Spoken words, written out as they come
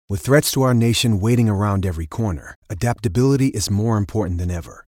With threats to our nation waiting around every corner, adaptability is more important than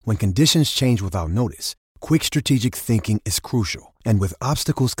ever. When conditions change without notice, quick strategic thinking is crucial. And with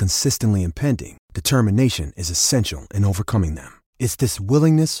obstacles consistently impending, determination is essential in overcoming them. It's this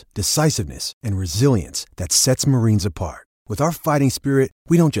willingness, decisiveness, and resilience that sets Marines apart. With our fighting spirit,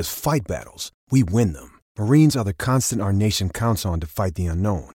 we don't just fight battles, we win them. Marines are the constant our nation counts on to fight the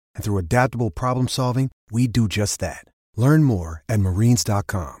unknown. And through adaptable problem solving, we do just that. Learn more at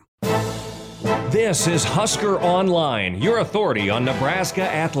marines.com. This is Husker Online, your authority on Nebraska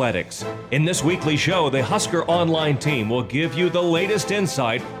athletics. In this weekly show, the Husker Online team will give you the latest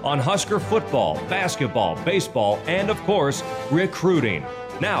insight on Husker football, basketball, baseball, and of course, recruiting.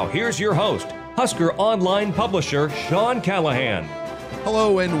 Now, here's your host, Husker Online publisher Sean Callahan.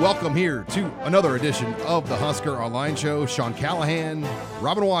 Hello and welcome here to another edition of the Husker Online Show. Sean Callahan,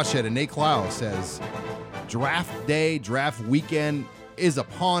 Robin Washhead, and Nate Clouse says draft day, draft weekend is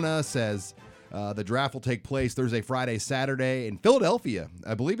upon us as the draft will take place Thursday, Friday, Saturday in Philadelphia.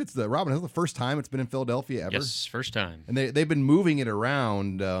 I believe it's the first time it's been in Philadelphia ever. Yes, first time. And they've been moving it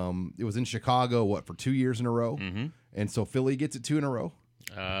around. It was in Chicago, for 2 years in a row? Mm-hmm. And so Philly gets it 2 in a row?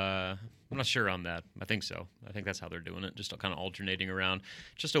 I'm not sure on that. I think so. I think that's how they're doing it, just kind of alternating around.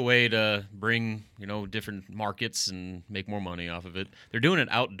 Just a way to bring, different markets and make more money off of it. They're doing it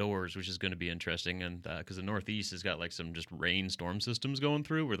outdoors, which is going to be interesting, and because the Northeast has got some just rainstorm systems going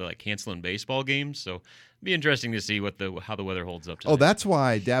through where they're canceling baseball games. So it'd be interesting to see how the weather holds up tonight. Oh, that's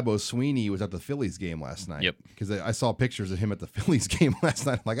why Dabo Sweeney was at the Phillies game last night. Yep. Because I saw pictures of him at the Phillies game last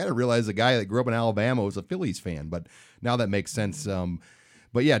night. I didn't realize a guy that grew up in Alabama was a Phillies fan, but now that makes sense.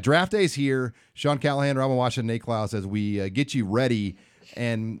 But yeah, draft day's here. Sean Callahan, Robin Washington, Nate Clouse, as we get you ready.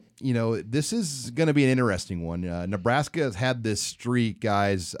 And, this is going to be an interesting one. Nebraska has had this streak,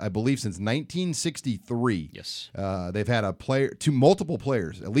 guys, I believe since 1963. Yes. They've had multiple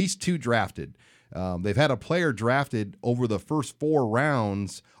players, at least 2 drafted. They've had a player drafted over the first 4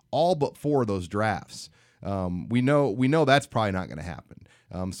 rounds, all but 4 of those drafts. We know that's probably not going to happen.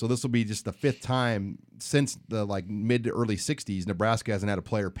 So this will be just the 5th time since the mid to early 60s, Nebraska hasn't had a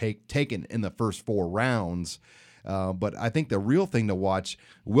player taken in the first 4 rounds. But I think the real thing to watch,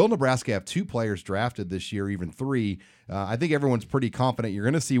 will Nebraska have 2 players drafted this year, even 3? I think everyone's pretty confident you're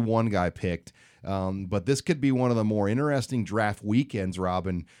going to see 1 guy picked. But this could be one of the more interesting draft weekends,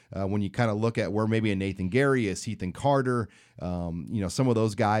 Robin, when you kind of look at where maybe a Nathan Gary, a Ethan Carter, some of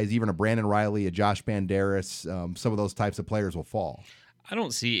those guys, even a Brandon Riley, a Josh Banderas, some of those types of players will fall. I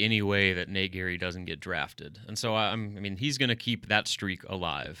don't see any way that Nate Gary doesn't get drafted. And so, he's going to keep that streak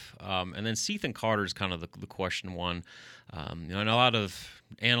alive. And then Ethan Carter is kind of the question one. And a lot of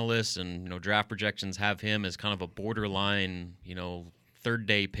analysts and, draft projections have him as kind of a borderline,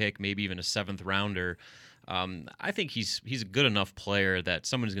 3rd-day pick, maybe even a 7th rounder. I think he's a good enough player that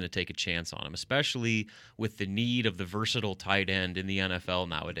someone's going to take a chance on him, especially with the need of the versatile tight end in the NFL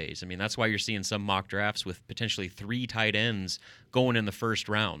nowadays. That's why you're seeing some mock drafts with potentially 3 tight ends going in the first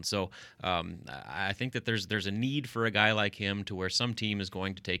round. So I think that there's a need for a guy like him to where some team is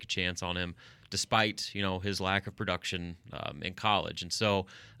going to take a chance on him despite, his lack of production in college. And so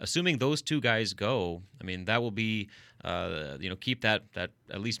assuming those 2 guys go, that will be, keep that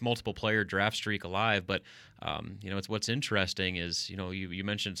at least multiple player draft streak alive. But, it's what's interesting is, you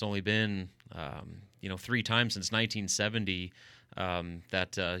mentioned it's only been, 3 times since 1970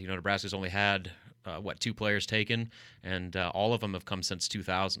 that, Nebraska's only had 2 players taken, and all of them have come since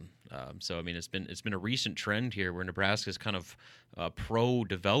 2000. So it's been a recent trend here where Nebraska's kind of pro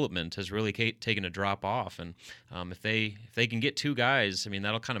development has really taken a drop off, and if they can get 2 guys,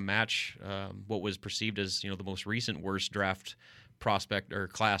 that'll kind of match what was perceived as the most recent worst draft prospect or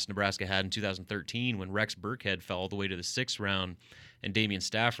class Nebraska had in 2013 when Rex Burkhead fell all the way to the 6th round and Damian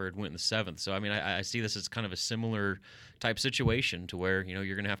Stafford went in the 7th. So, I see this as kind of a similar type situation to where,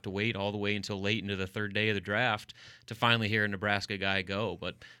 you're going to have to wait all the way until late into the 3rd day of the draft to finally hear a Nebraska guy go.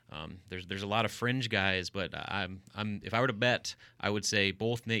 But there's a lot of fringe guys, but if I were to bet, I would say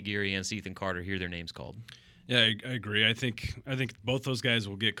both Nate Gary and Ethan Carter hear their names called. Yeah, I agree. I think both those guys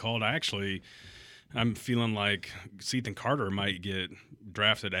will get called. I'm feeling like Ethan Carter might get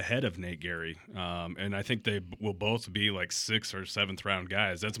drafted ahead of Nate Gary, and I think they will both be 6th or 7th round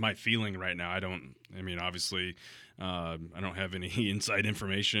guys. That's my feeling right now. Obviously, I don't have any inside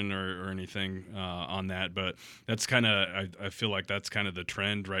information or anything on that, but that's kind of I feel like that's kind of the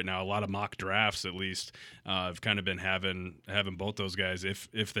trend right now. A lot of mock drafts, at least, have kind of been having both those guys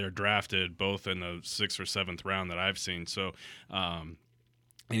if they're drafted both in the 6th or 7th round that I've seen. So,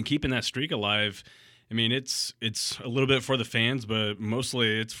 and keeping that streak alive. I mean, it's a little bit for the fans, but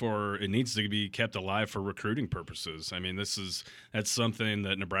mostly it needs to be kept alive for recruiting purposes. I mean, that's something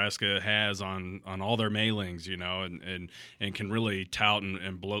that Nebraska has on all their mailings, and can really tout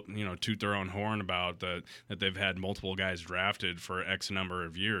and blow, toot their own horn about that they've had multiple guys drafted for X number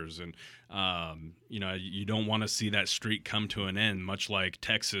of years. And you don't want to see that streak come to an end, much like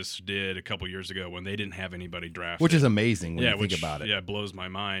Texas did a couple years ago when they didn't have anybody drafted. Which is amazing when you think about it. Yeah, it blows my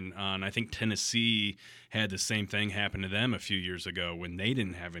mind. And I think Tennessee had the same thing happen to them a few years ago when they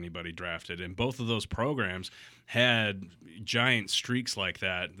didn't have anybody drafted. And both of those programs had giant streaks like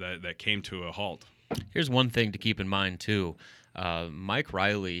that came to a halt. Here's one thing to keep in mind, too. Mike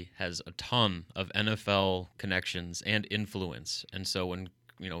Riley has a ton of NFL connections and influence. And so when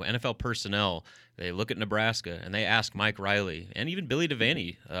NFL personnel, they look at Nebraska and they ask Mike Riley and even Billy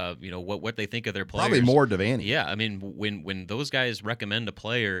Devaney, what they think of their players. Probably more Devaney. Yeah, I mean, when those guys recommend a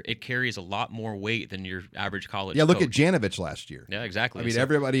player, it carries a lot more weight than your average college. Yeah, look coach. at Janovich last year. Yeah, exactly. I mean,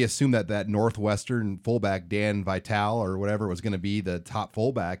 everybody assumed that Northwestern fullback Dan Vitale or whatever was going to be the top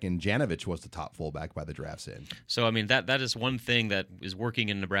fullback, and Janovich was the top fullback by the draft's end. So I mean, that is one thing that is working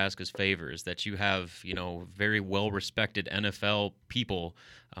in Nebraska's favor, is that you have very well respected NFL people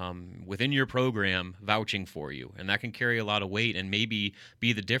within your program vouching for you, and that can carry a lot of weight and maybe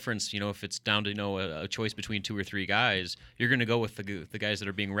be the difference. If it's down to a choice between 2 or 3 guys, you're going to go with the guys that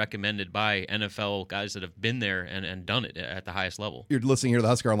are being recommended by NFL guys that have been there and done it at the highest level. You're listening here to the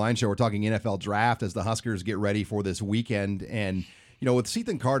Husker Online Show. We're talking NFL draft as the Huskers get ready for this weekend, and with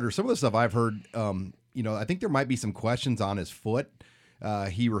Cethan Carter, some of the stuff I've heard, I think there might be some questions on his foot.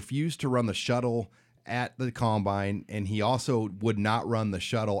 He refused to run the shuttle at the combine, and he also would not run the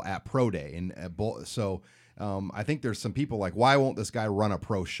shuttle at pro day. And so I think there's some people like, why won't this guy run a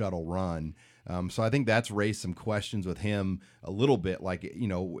pro shuttle run? So I think that's raised some questions with him a little bit, like,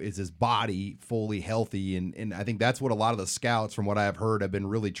 is his body fully healthy? And I think that's what a lot of the scouts, from what I've heard, have been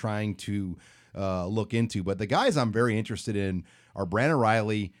really trying to look into. But the guys I'm very interested in are Brandon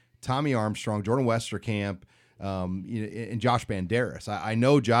Riley, Tommy Armstrong, Jordan Westerkamp, and Josh Banderas. I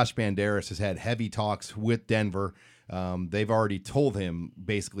know Josh Banderas has had heavy talks with Denver. They've already told him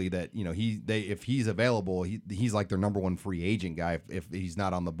basically that if he's available, he's like their number one free agent guy if he's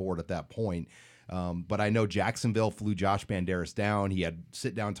not on the board at that point. But I know Jacksonville flew Josh Banderas down. He had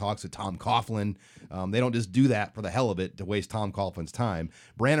sit-down talks with Tom Coughlin. They don't just do that for the hell of it to waste Tom Coughlin's time.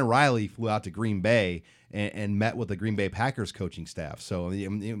 Brandon Riley flew out to Green Bay and met with the Green Bay Packers coaching staff. So,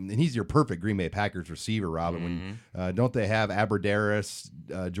 and he's your perfect Green Bay Packers receiver, Robin. When don't they have Aberderis,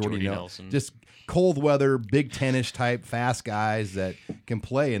 Jordy Nelson, just cold weather, Big Ten-ish type fast guys that can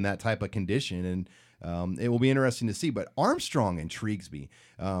play in that type of condition, and it will be interesting to see. But Armstrong intrigues me.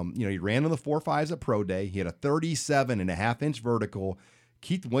 He ran on the 4.5s at pro day. He had a 37.5-inch vertical.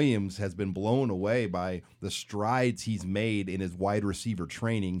 Keith Williams has been blown away by the strides he's made in his wide receiver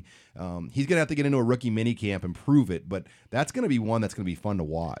training. He's going to have to get into a rookie minicamp and prove it, but that's going to be one that's going to be fun to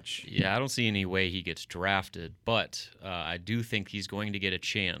watch. Yeah, I don't see any way he gets drafted, but I do think he's going to get a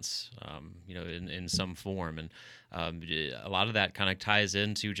chance, in some form. And a lot of that kind of ties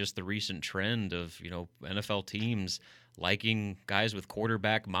into just the recent trend of, NFL teams liking guys with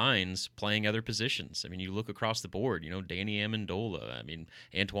quarterback minds playing other positions. I mean, you look across the board, Danny Amendola,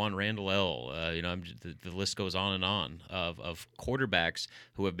 Antoine Randall, the list goes on and on of quarterbacks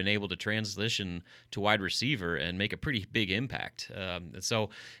who have been able to transition to wide receiver and make a pretty big impact. So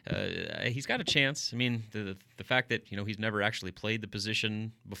he's got a chance. I mean, the fact that, he's never actually played the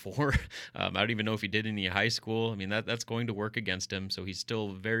position before, I don't even know if he did in high school. I mean, that's going to work against him. So he's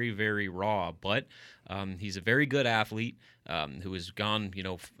still very, very raw, but he's a very good athlete who has gone,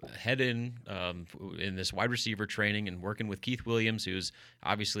 head in this wide receiver training and working with Keith Williams, who's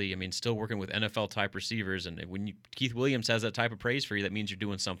obviously, still working with NFL-type receivers. And when Keith Williams has that type of praise for you, that means you're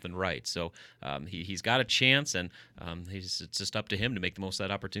doing something right. So he's got a chance, and it's just up to him to make the most of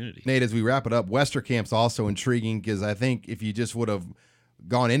that opportunity. Nate, as we wrap it up, Westerkamp's also intriguing because I think if you just would have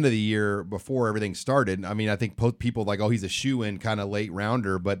gone into the year before everything started, I think people like, oh, he's a shoe-in kind of late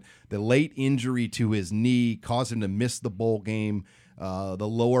rounder, but the late injury to his knee caused him to miss the bowl game. The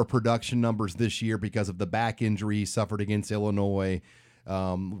lower production numbers this year because of the back injury he suffered against Illinois,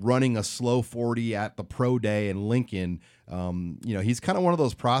 running a slow 40 at the pro day in Lincoln. He's kind of one of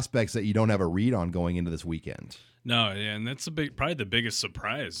those prospects that you don't have a read on going into this weekend. No, and that's probably the biggest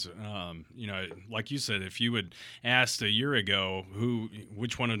surprise. Like you said, if you had asked a year ago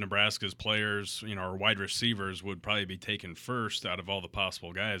which one of Nebraska's players, or wide receivers would probably be taken first out of all the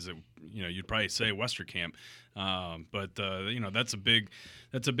possible guys, that you'd probably say Westerkamp. But that's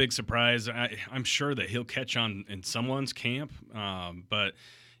a big surprise. I'm sure that he'll catch on in someone's camp, but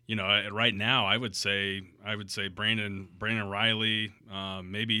Right now I would say Brandon Riley,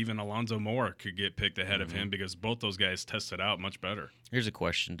 maybe even Alonzo Moore could get picked ahead of him because both those guys tested out much better. Here's a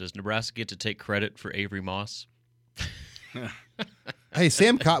question: does Nebraska get to take credit for Avery Moss? Hey,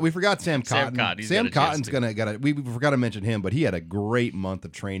 Sam Cotton. We forgot Sam Cotton. Sam Cotton's gonna. We forgot to mention him, but he had a great month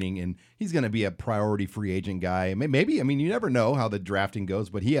of training, and he's gonna be a priority free agent guy. Maybe. I mean, you never know how the drafting goes,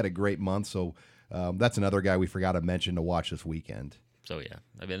 but he had a great month. So that's another guy we forgot to mention to watch this weekend. So, yeah,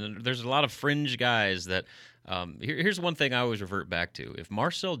 I mean, there's a lot of fringe guys that here's one thing I always revert back to. If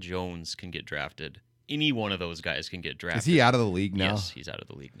Marcel Jones can get drafted, any one of those guys can get drafted. Is he out of the league now? Yes, he's out of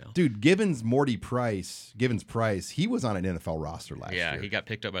the league now. Dude, Givens Price, he was on an NFL roster last year. Yeah, he got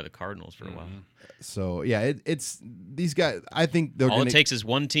picked up by the Cardinals for a while. So, yeah, it's these guys. I think all it takes is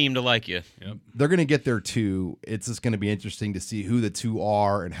one team to like you. Yep. They're going to get there, too. It's just going to be interesting to see who the two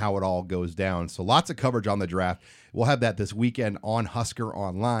are and how it all goes down. So lots of coverage on the draft. We'll have that this weekend on Husker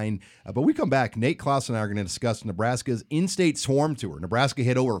Online. But we come back, Nate Klaus and I are going to discuss Nebraska's in-state swarm tour. Nebraska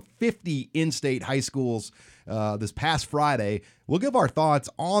hit over 50 in-state high schools this past Friday. We'll give our thoughts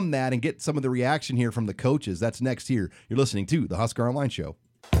on that and get some of the reaction here from the coaches. That's next here. You're listening to the Husker Online Show.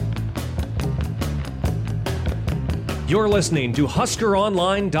 You're listening to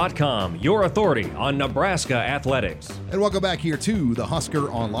HuskerOnline.com, your authority on Nebraska athletics. And welcome back here to the Husker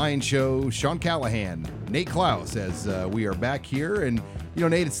Online Show. Sean Callahan, Nate Klaus, as we are back here. And,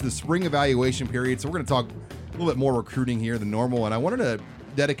 Nate, it's the spring evaluation period, so we're going to talk a little bit more recruiting here than normal. And I wanted to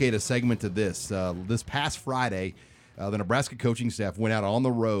dedicate a segment to this. This past Friday, the Nebraska coaching staff went out on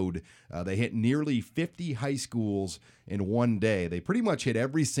the road. They hit nearly 50 high schools in one day. They pretty much hit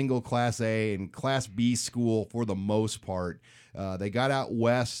every single Class A and Class B school for the most part. They got out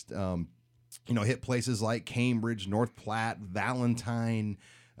west, hit places like Cambridge, North Platte, Valentine,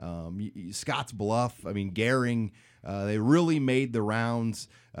 Scotts Bluff, Gehring. They really made the rounds.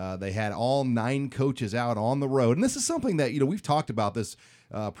 They had all 9 coaches out on the road. And this is something that, we've talked about this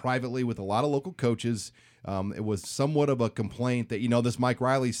privately with a lot of local coaches. It was somewhat of a complaint that, this Mike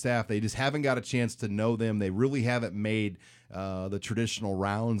Riley staff, they just haven't got a chance to know them. They really haven't made the traditional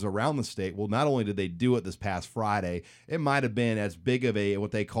rounds around the state. Well, not only did they do it this past Friday, it might have been as big of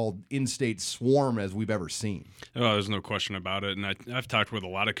what they called in-state swarm as we've ever seen. Oh, there's no question about it. And I've talked with a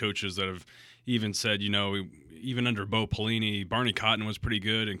lot of coaches that have even said, even under Bo Pelini, Barney Cotton was pretty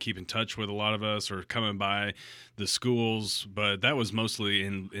good and keep in touch with a lot of us or coming by the schools, but that was mostly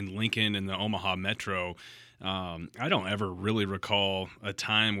in Lincoln and the Omaha metro. I don't ever really recall a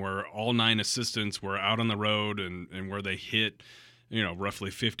time where all 9 assistants were out on the road and where they hit, roughly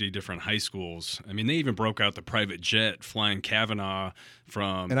 50 different high schools. They even broke out the private jet flying Kavanaugh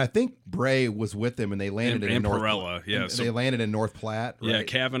from. And I think Bray was with them, and they landed in North Perella. Yeah, so they landed in North Platte. Right? Yeah,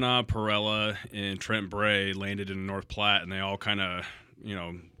 Kavanaugh, Perella, and Trent Bray landed in North Platte, and they all kind of,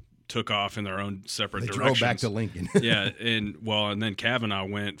 took off in their own separate directions. Drove back to Lincoln. Yeah, and then Kavanaugh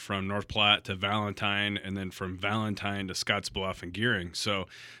went from North Platte to Valentine, and then from Valentine to Scotts Bluff and Gehring. So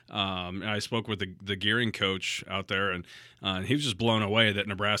I spoke with the Gehring coach out there, and he was just blown away that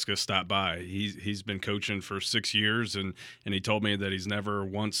Nebraska stopped by. He's been coaching for 6 years, and he told me that he's never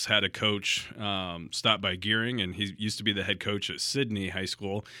once had a coach stop by Gehring, and he used to be the head coach at Sydney High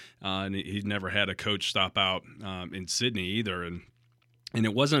School, and he'd never had a coach stop out in Sydney either, and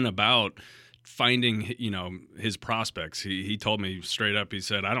it wasn't about finding, his prospects. He told me straight up, he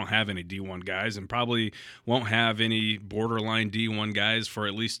said, I don't have any D1 guys and probably won't have any borderline D1 guys for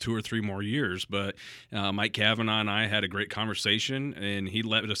at least 2 or 3 more years. But Mike Kavanaugh and I had a great conversation, and he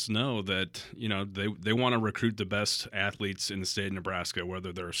let us know that, they want to recruit the best athletes in the state of Nebraska,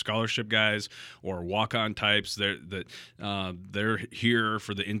 whether they're scholarship guys or walk-on types. They're here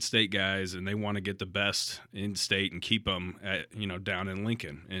for the in-state guys, and they want to get the best in-state and keep them down in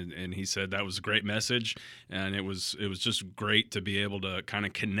Lincoln. And he said that was a great message, and it was just great to be able to kind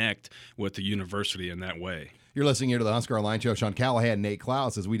of connect with the university in that way. You're listening here to the Husker Online Show. Sean Callahan, Nate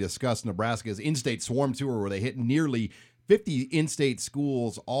Klaus, as we discuss Nebraska's in-state swarm tour, where they hit nearly 50 in-state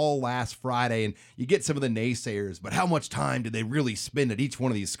schools all last Friday, and you get some of the naysayers, but how much time did they really spend at each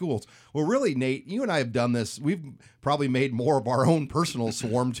one of these schools? Well, really, Nate, you and I have done this. We've probably made more of our own personal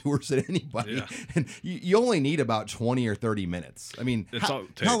swarm tours than anybody, yeah. And you only need about 20 or 30 minutes.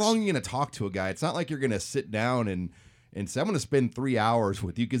 How long are you going to talk to a guy? It's not like you're going to sit down and and said, I'm going to spend 3 hours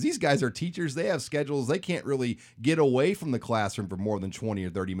with you, because these guys are teachers. They have schedules. They can't really get away from the classroom for more than 20 or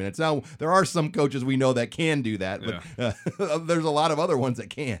 30 minutes. Now, there are some coaches we know that can do that, but there's a lot of other ones that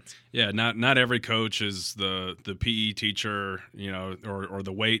can't. Yeah, not every coach is the PE teacher, or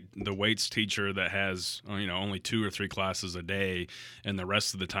the weights teacher that has only 2 or 3 classes a day, and the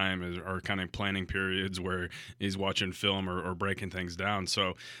rest of the time are kind of planning periods where he's watching film or breaking things down.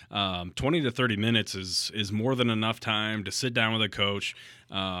 So 20 to 30 minutes is more than enough time to sit down with a coach,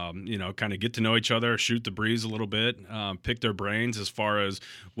 kind of get to know each other, shoot the breeze a little bit, pick their brains as far as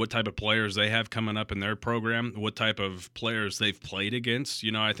what type of players they have coming up in their program, what type of players they've played against.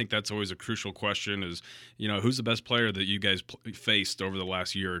 I think that's always a crucial question is, who's the best player that you guys faced over the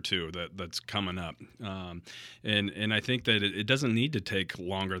last year or two that's coming up. And I think that it doesn't need to take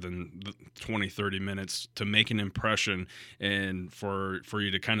longer than 20, 30 minutes to make an impression and for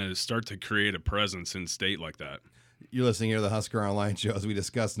you to kind of start to create a presence in state like that. You're listening here to the Husker Online Show as we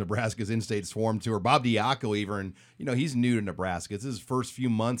discuss Nebraska's in-state swarm tour. Bob Diaco even, he's new to Nebraska. It's his first few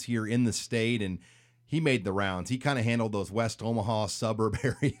months here in the state, and he made the rounds. He kind of handled those West Omaha suburb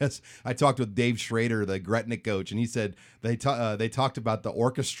areas. I talked with Dave Schrader, the Gretna coach, and he said they talked about the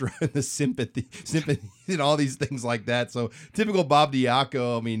orchestra and the symphony and all these things like that. So typical Bob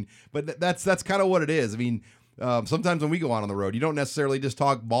Diaco. But that's kind of what it is. Sometimes when we go on the road, you don't necessarily just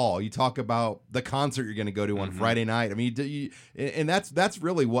talk ball. You talk about the concert you're going to go to on Friday night. And that's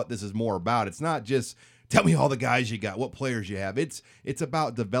really what this is more about. It's not just tell me all the guys you got, what players you have. It's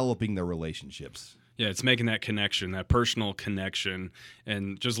about developing the relationships. Yeah, it's making that connection, that personal connection,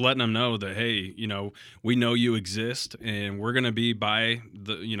 and just letting them know that, hey, we know you exist, and we're going to be by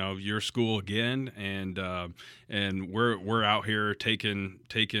your school again, and we're out here taking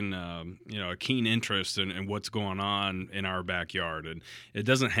a keen interest in what's going on in our backyard, and it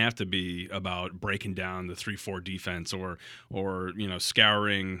doesn't have to be about breaking down the 3-4 defense or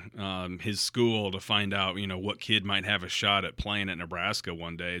scouring his school to find out what kid might have a shot at playing at Nebraska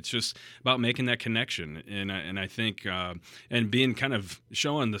one day. It's just about making that connection. And I think and being kind of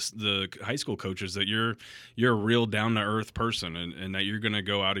showing the high school coaches that you're a real down to earth person and that you're going to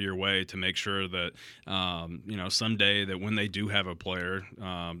go out of your way to make sure that someday that when they do have a player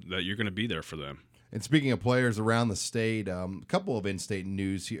that you're going to be there for them. And speaking of players around the state, a couple of in-state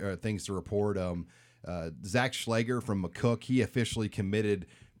news things to report. Zach Schlager from McCook, he officially committed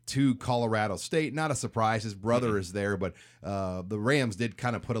to Colorado State. Not a surprise. His brother is there, but the Rams did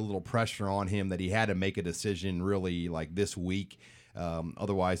kind of put a little pressure on him that he had to make a decision really like this week.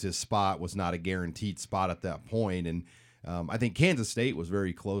 Otherwise, his spot was not a guaranteed spot at that point. And I think Kansas State was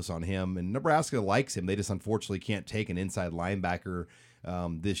very close on him, and Nebraska likes him. They just unfortunately can't take an inside linebacker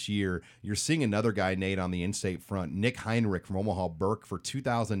this year. You're seeing another guy, Nate, on the in-state front, Nick Heinrich from Omaha Burke for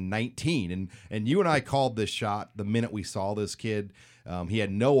 2019. And you and I called this shot the minute we saw this kid. He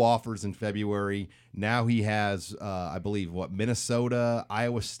had no offers in February. Now he has, I believe, Minnesota,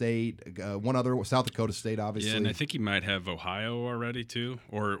 Iowa State, one other, South Dakota State, obviously. Yeah, and I think he might have Ohio already too,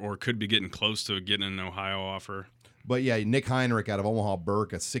 or could be getting close to getting an Ohio offer. But yeah, Nick Heinrich out of Omaha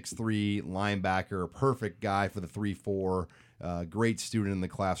Burke, a 6'3" linebacker, a perfect guy for the 3-4. Great student in the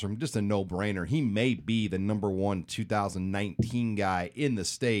classroom, just a no-brainer. He may be the number 1 2019 guy in the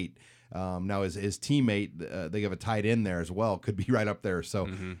state. Now his teammate, they have a tight end there as well, could be right up there. So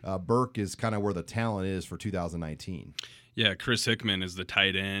Burke is kind of where the talent is for 2019. Yeah, Chris Hickman is the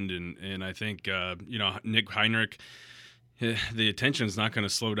tight end, and I think Nick Heinrich, the attention is not going to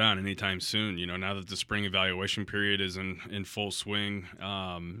slow down anytime soon. Now that the spring evaluation period is in full swing,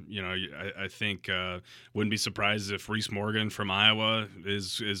 I think wouldn't be surprised if Reese Morgan from Iowa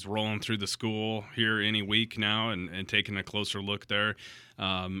is rolling through the school here any week now and taking a closer look there.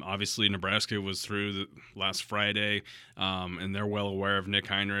 Obviously, Nebraska was through last Friday, and they're well aware of Nick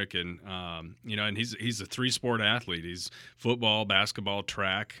Heinrich, and and he's a 3-sport athlete. He's football, basketball,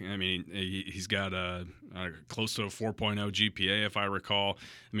 track. He's got a close to a 4.0 GPA, if I recall.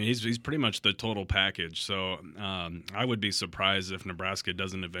 He's pretty much the total package. So I would be surprised if Nebraska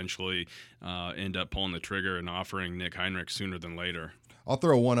doesn't eventually end up pulling the trigger and offering Nick Heinrich sooner than later. I'll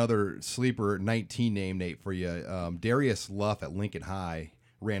throw one other sleeper 19 name, Nate, for you. Darius Luff at Lincoln High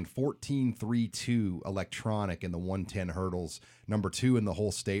ran 14.32 electronic in the 110 hurdles, number 2 in the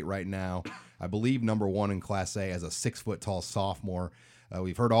whole state right now. I believe number 1 in Class A as a 6-foot-tall sophomore.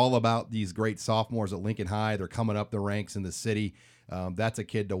 We've heard all about these great sophomores at Lincoln High. They're coming up the ranks in the city. That's a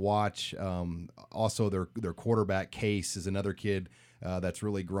kid to watch. Also, their quarterback, Case, is another kid that's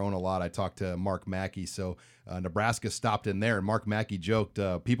really grown a lot. I talked to Mark Mackey. So Nebraska stopped in there, and Mark Mackey joked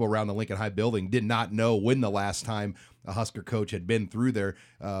people around the Lincoln High building did not know when the last time a Husker coach had been through there.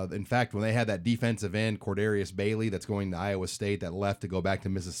 In fact, when they had that defensive end, Cordarius Bailey, that's going to Iowa State, that left to go back to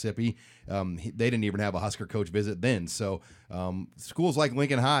Mississippi, they didn't even have a Husker coach visit then. So schools like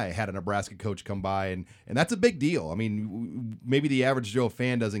Lincoln High had a Nebraska coach come by, and that's a big deal. I mean, maybe the average Joe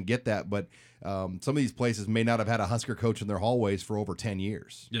fan doesn't get that, but some of these places may not have had a Husker coach in their hallways for over 10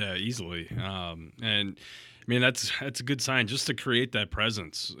 years. Yeah, easily. And I mean, that's a good sign just to create that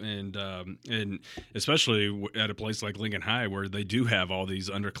presence, and especially at a place like Lincoln High where they do have all these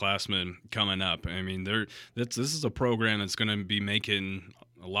underclassmen coming up. I mean, this is a program that's going to be making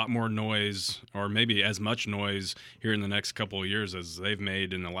a lot more noise, or maybe as much noise here in the next couple of years as they've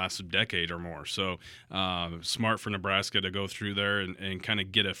made in the last decade or more. So smart for Nebraska to go through there and kind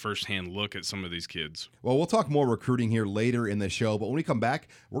of get a firsthand look at some of these kids. Well, we'll talk more recruiting here later in the show, but when we come back,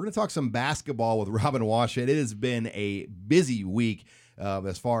 we're going to talk some basketball with Robin Washut. It has been a busy week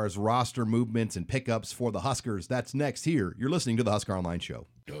as far as roster movements and pickups for the Huskers. That's next here. You're listening to the Husker Online Show.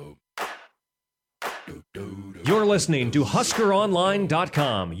 You're listening to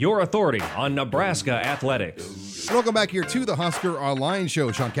HuskerOnline.com, your authority on Nebraska athletics. Welcome back here to the Husker Online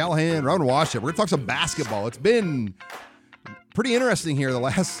Show. Sean Callahan, Robin Washut. We're going to talk some basketball. It's been pretty interesting here the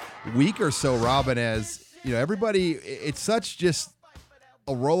last week or so, Robin, as you know, everybody, it's such just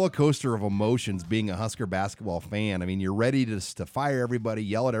a roller coaster of emotions being a Husker basketball fan. I mean, you're ready to fire everybody,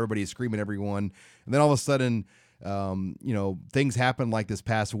 yell at everybody, scream at everyone, and then all of a sudden, things happen like this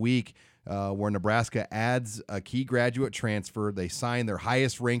past week. Where Nebraska adds a key graduate transfer. They sign their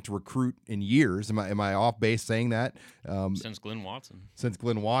highest ranked recruit in years. Am I off base saying that? Since Glenn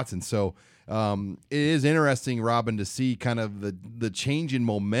Watson. So it is interesting, Robin, to see kind of the change in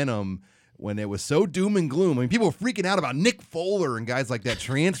momentum when it was so doom and gloom. I mean, people were freaking out about Nick Fuller and guys like that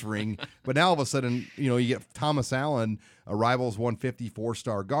transferring, but now all of a sudden, you get Thomas Allen, a Rivals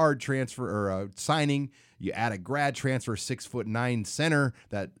 154-star guard transfer or signing. You add a grad transfer, 6'9" center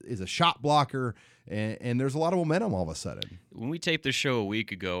that is a shot blocker, and there's a lot of momentum all of a sudden. When we taped this show a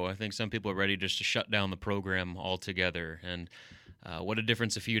week ago, I think some people are ready just to shut down the program altogether, and what a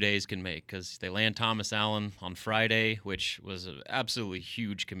difference a few days can make, because they land Thomas Allen on Friday, which was an absolutely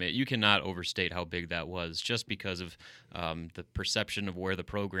huge commit. You cannot overstate how big that was, just because of the perception of where the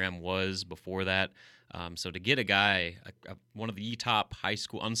program was before that. So to get a guy, one of the top high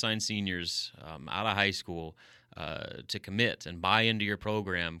school unsigned seniors out of high school, to commit and buy into your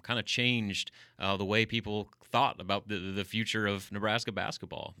program kind of changed the way people thought about the future of Nebraska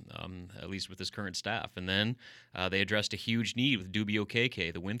basketball, at least with this current staff. And then they addressed a huge need with Dubie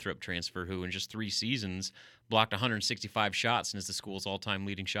Okeke, the Winthrop transfer, who in just 3 seasons blocked 165 shots and is the school's all-time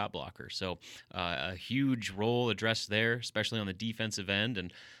leading shot blocker. So a huge role addressed there, especially on the defensive end.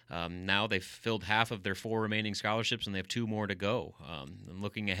 And now they've filled half of their 4 remaining scholarships, and they have 2 more to go. And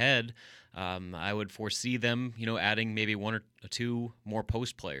looking ahead, I would foresee them, adding maybe 1 or 2 more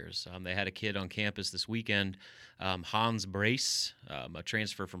post players. They had a kid on campus this weekend, Hans Brace, a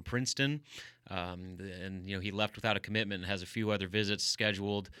transfer from Princeton. And he left without a commitment and has a few other visits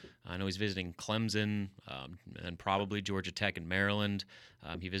scheduled. I know he's visiting Clemson and probably Georgia Tech and Maryland.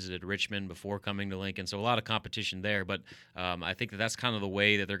 He visited Richmond before coming to Lincoln, so a lot of competition there. But I think that's kind of the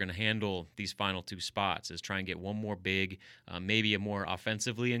way that they're going to handle these final 2 spots, is try and get one more big, maybe a more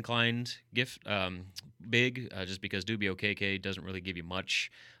offensively inclined big, just because Dubie Okeke doesn't really give you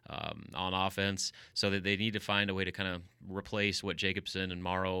much on offense, so that they need to find a way to kind of replace what Jacobson and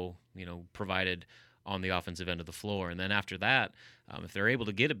Morrow, provided on the offensive end of the floor. And then after that, if they're able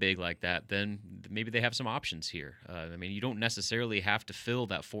to get a big like that, then maybe they have some options here. You don't necessarily have to fill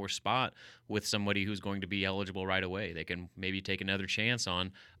that 4th spot with somebody who's going to be eligible right away. They can maybe take another chance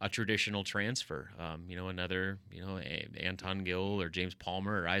on a traditional transfer, another, Anton Gill or James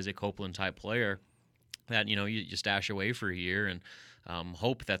Palmer or Isaac Copeland type player that, you stash away for a year and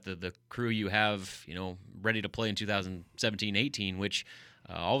hope that the crew you have, ready to play in 2017-18, which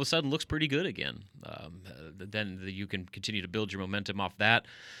all of a sudden looks pretty good again. Then you can continue to build your momentum off that.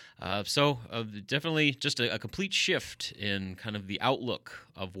 So definitely just a complete shift in kind of the outlook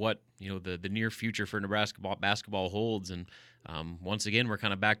of what the near future for Nebraska basketball holds. And once again, we're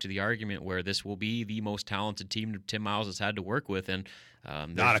kind of back to the argument where this will be the most talented team Tim Miles has had to work with, and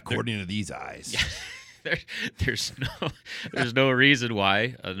not according to these eyes. There's no reason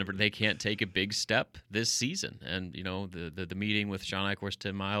why they can't take a big step this season. And the meeting with Sean Eichhorst,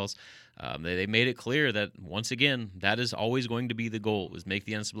 Tim Miles, they made it clear that once again that is always going to be the goal, is make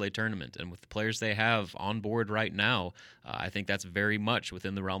the NCAA tournament. And with the players they have on board right now, I think that's very much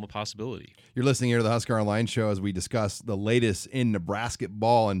within the realm of possibility. You're listening here to the Husker Online Show as we discuss the latest in Nebraska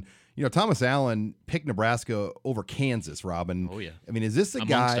ball. And Thomas Allen picked Nebraska over Kansas, Robin. Oh, yeah. I mean, is this a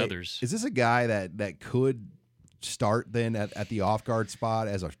Amongst guy? others. Is this a guy that could start then at the off guard spot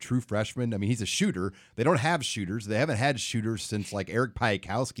as a true freshman? I mean, he's a shooter. They don't have shooters. They haven't had shooters since like Eric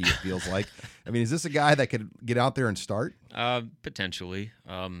Piakowski, it feels like. I mean, is this a guy that could get out there and start? Potentially.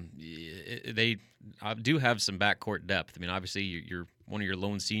 They do have some backcourt depth. I mean, obviously, you're one of your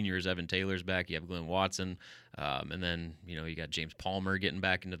lone seniors, Evan Taylor's back. You have Glenn Watson. And then, you got James Palmer getting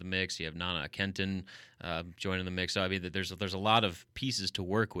back into the mix. You have Nana Kenton joining the mix. So, I mean, there's a lot of pieces to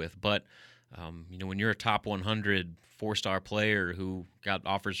work with. But, when you're a top 100 four-star player who got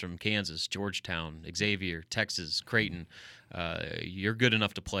offers from Kansas, Georgetown, Xavier, Texas, Creighton, you're good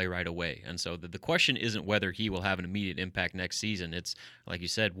enough to play right away. And so the question isn't whether he will have an immediate impact next season. It's, like you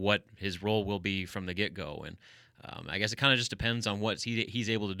said, what his role will be from the get-go. And I guess it kind of just depends on what he's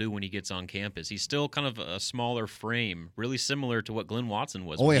able to do when he gets on campus. He's still kind of a smaller frame, really similar to what Glenn Watson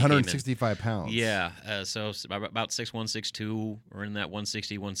was. Only 165 pounds. Yeah, so about 6'1", 6'2", or in that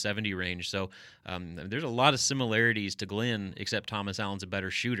 160, 170 range. So there's a lot of similarities to Glenn, except Thomas Allen's a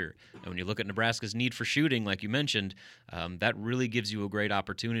better shooter. And when you look at Nebraska's need for shooting, like you mentioned, that really gives you a great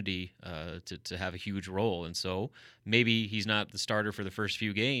opportunity to have a huge role. And so maybe he's not the starter for the first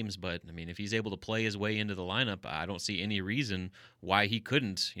few games, but, I mean, if he's able to play his way into the lineup, I don't see any reason why he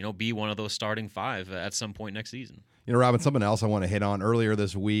couldn't, be one of those starting five at some point next season. Robin, something else I want to hit on. Earlier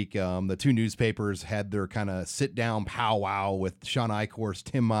this week, the two newspapers had their kind of sit-down powwow with Sean Eichhorst,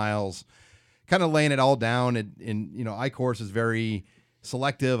 Tim Miles, kind of laying it all down. And Eichhorst is very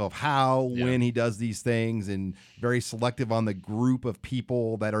selective of when he does these things, and very selective on the group of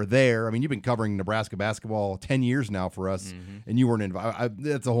people that are there. I mean, you've been covering Nebraska basketball 10 years now for us, and you weren't involved.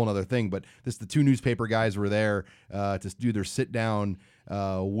 That's a whole other thing, but the two newspaper guys were there to do their sit down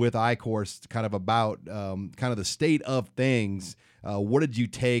with Eichhorst, kind of about kind of the state of things. What did you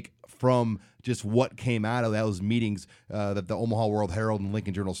take from just what came out of those meetings that the Omaha World Herald and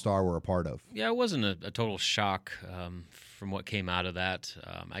Lincoln Journal-Star were a part of? Yeah, it wasn't a total shock from what came out of that.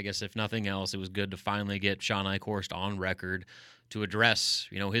 I guess if nothing else, it was good to finally get Sean Eichhorst on record to address,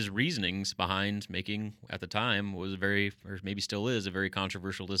 his reasonings behind making, at the time, was or maybe still is, a very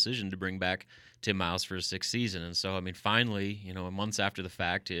controversial decision to bring back Tim Miles for his sixth season. And so, I mean, finally, months after the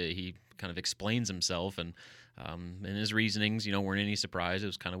fact, he kind of explains himself, and his reasonings, weren't any surprise. It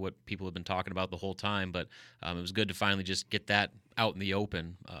was kind of what people have been talking about the whole time, but it was good to finally just get that out in the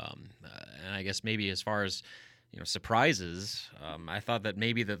open. And I guess maybe as far as surprises, I thought that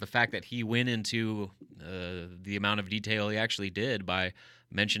maybe the fact that he went into the amount of detail he actually did by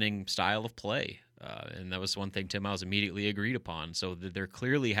mentioning style of play, and that was one thing Tim Miles immediately agreed upon. So they're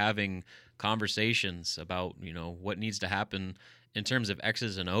clearly having conversations about what needs to happen in terms of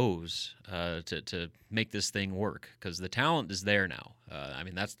X's and O's to make this thing work, because the talent is there now. I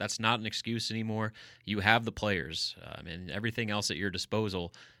mean, that's not an excuse anymore. You have the players, and everything else at your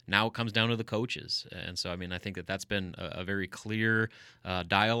disposal. Now it comes down to the coaches. And so, I mean, I think that's been a very clear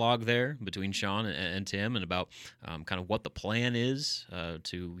dialogue there between Sean and Tim, and about kind of what the plan is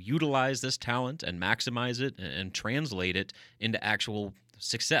to utilize this talent and maximize it and translate it into actual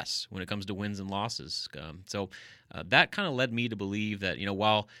success when it comes to wins and losses. So that kind of led me to believe that,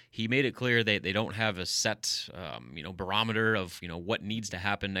 while he made it clear they don't have a set, barometer of, what needs to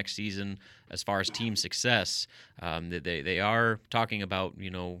happen next season as far as team success, they are talking about,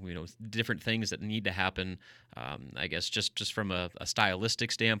 different things that need to happen, I guess, just from a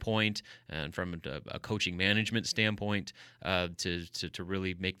stylistic standpoint and from a coaching management standpoint, to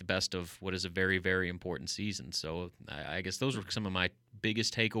really make the best of what is a very, very important season. So I guess those were some of my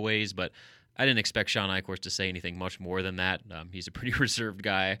biggest takeaways, but I didn't expect Sean Eichhorst to say anything much more than that. He's a pretty reserved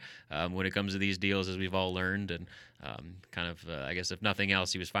guy when it comes to these deals, as we've all learned, and I guess if nothing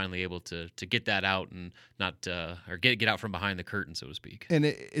else, he was finally able to get that out and not or get out from behind the curtain, so to speak. And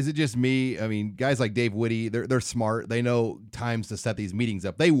is it just me? I mean, guys like Dave Whitty, they're smart. They know times to set these meetings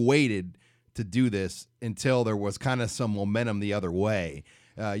up. They waited to do this until there was kind of some momentum the other way.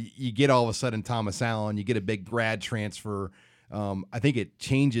 You get all of a sudden Thomas Allen, you get a big grad transfer. I think it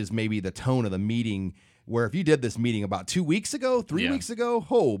changes maybe the tone of the meeting, where if you did this meeting about 2 weeks ago, 3 weeks ago,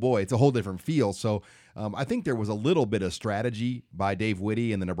 oh boy, it's a whole different feel. So I think there was a little bit of strategy by Dave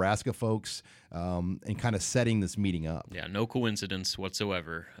Whitty and the Nebraska folks in kind of setting this meeting up. Yeah, no coincidence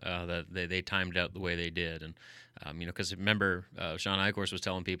whatsoever that they timed out the way they did. And, because remember, Sean Eichhorst was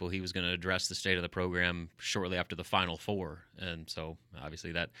telling people he was going to address the state of the program shortly after the Final Four. And so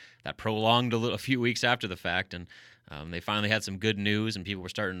obviously that prolonged a few weeks after the fact. And they finally had some good news, and people were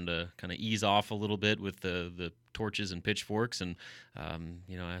starting to kind of ease off a little bit with the torches and pitchforks. And,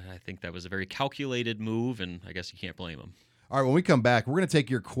 I think that was a very calculated move, and I guess you can't blame them. All right, when we come back, we're going to take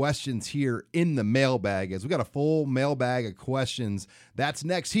your questions here in the mailbag, as we got a full mailbag of questions. That's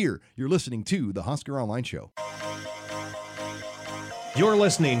next here. You're listening to the Husker Online Show. You're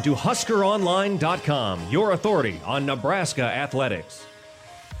listening to HuskerOnline.com, your authority on Nebraska athletics.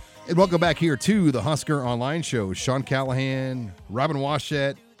 And welcome back here to the Husker Online Show. Sean Callahan, Robin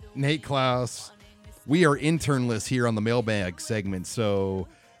Washett, Nate Klaus. We are internless here on the mailbag segment, so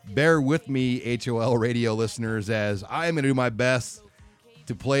bear with me, HOL radio listeners, as I am going to do my best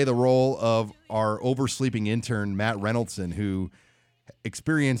to play the role of our oversleeping intern, Matt Reynoldson, who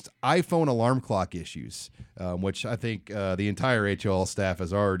experienced iPhone alarm clock issues, which I think the entire HOL staff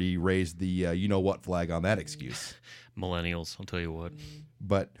has already raised the you-know-what flag on that excuse. Millennials, I'll tell you what.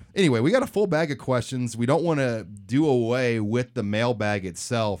 But anyway, we got a full bag of questions. We don't want to do away with the mailbag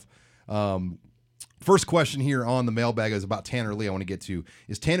itself. First question here on the mailbag is about Tanner Lee. I want to get to,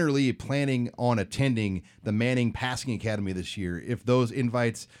 is Tanner Lee planning on attending the Manning Passing Academy this year? If those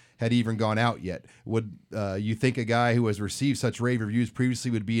invites had even gone out yet, would you think a guy who has received such rave reviews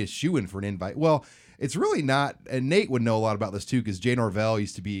previously would be a shoo-in for an invite? Well, it's really not, and Nate would know a lot about this too, because Jay Norvell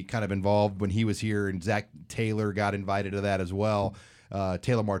used to be kind of involved when he was here, and Zach Taylor got invited to that as well,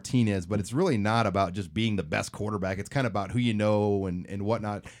 Taylor Martinez, but it's really not about just being the best quarterback. It's kind of about who you know and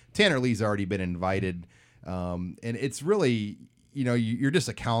whatnot. Tanner Lee's already been invited, and it's really, you're just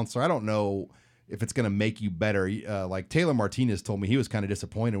a counselor. I don't know if it's going to make you better. Like Taylor Martinez told me, he was kind of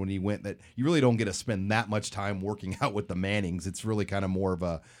disappointed when he went, that you really don't get to spend that much time working out with the Mannings. It's really kind of more of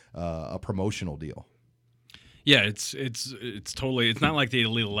a promotional deal. Yeah, it's totally. It's not like the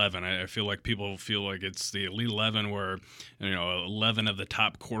Elite 11. I feel like people feel like it's the Elite 11 where 11 of the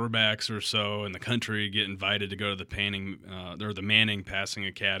top quarterbacks or so in the country get invited to go to the Manning Passing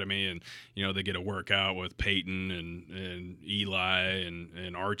Academy, and they get a workout with Peyton and Eli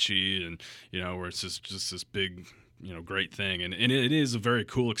and Archie, and where it's just this big great thing. And it is a very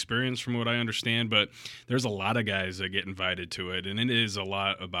cool experience from what I understand, but there's a lot of guys that get invited to it, and it is a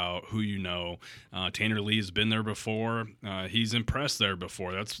lot about who you know. Tanner Lee's been there before. He's impressed there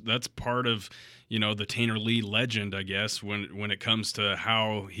before. That's part of, the Tanner Lee legend, I guess, when it comes to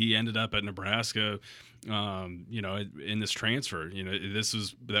how he ended up at Nebraska, in this transfer.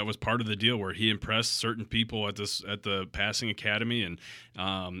 That was part of the deal where he impressed certain people at the passing academy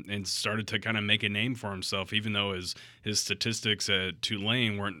and started to kind of make a name for himself, even though his statistics at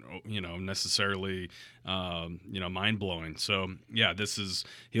Tulane weren't necessarily mind blowing. So yeah,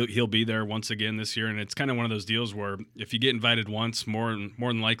 he'll be there once again this year, and it's kind of one of those deals where if you get invited once, more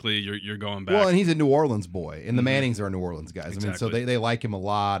than likely you're going back. Well, and he's a New Orleans boy, and the Mannings are New Orleans guys. Exactly. I mean, so they like him a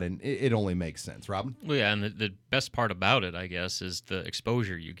lot, and it only makes sense. Robin? Well, yeah, and the best part about it, I guess, is the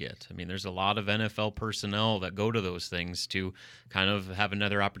exposure you get. I mean, there's a lot of NFL personnel that go to those things to kind of have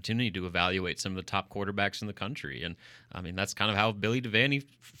another opportunity to evaluate some of the top quarterbacks in the country. And, I mean, that's kind of how Billy Devaney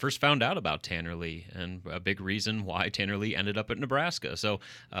first found out about Tanner Lee, and a big reason why Tanner Lee ended up at Nebraska. So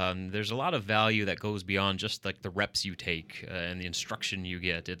there's a lot of value that goes beyond just like the reps you take and the instruction you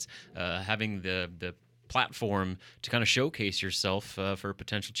get. It's having the platform to kind of showcase yourself for a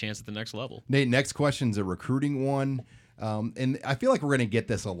potential chance at the next level. Nate, next question's a recruiting one. And I feel like we're going to get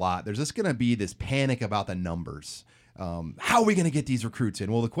this a lot. There's just going to be this panic about the numbers. How are we going to get these recruits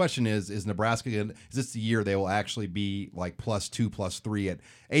in? Well, the question is Nebraska, is this the year they will actually be like +2, +3 at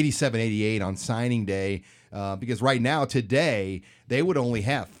 87, 88 on signing day? Because right now, today, they would only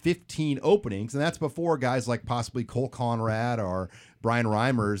have 15 openings, and that's before guys like possibly Cole Conrad or Brian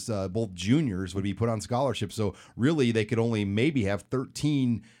Reimers, both juniors, would be put on scholarship. So really, they could only maybe have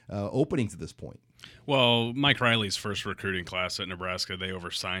 13 openings at this point. Well, Mike Riley's first recruiting class at Nebraska, they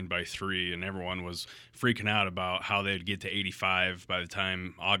oversigned by 3, and everyone was freaking out about how they'd get to 85 by the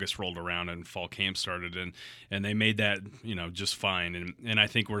time August rolled around and fall camp started, and they made that just fine. And I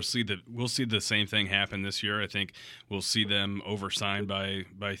think we'll see the same thing happen this year. I think we'll see them oversigned by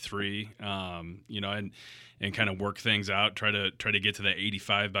 3, and kind of work things out, try to get to that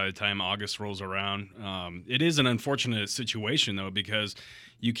 85 by the time August rolls around. It is an unfortunate situation though, because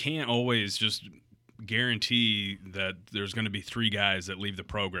you can't always just guarantee that there's going to be 3 guys that leave the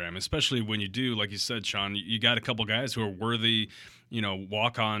program, especially when you do, like you said, Sean, you got a couple guys who are worthy,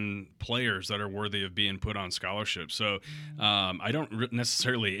 walk-on players that are worthy of being put on scholarship. So I don't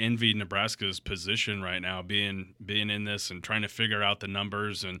necessarily envy Nebraska's position right now, being in this and trying to figure out the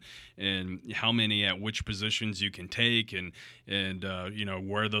numbers and how many at which positions you can take and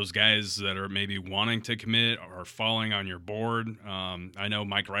where those guys that are maybe wanting to commit are falling on your board. I know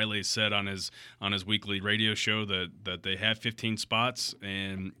Mike Riley said on his weekly radio show that they have 15 spots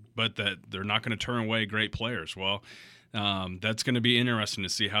but that they're not going to turn away great players. Well, that's going to be interesting to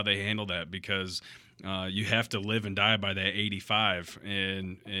see how they handle that, because you have to live and die by that 85,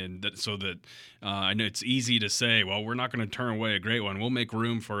 so that I know it's easy to say, well, we're not going to turn away a great one. We'll make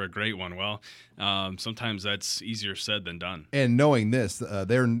room for a great one. Well, sometimes that's easier said than done. And knowing this,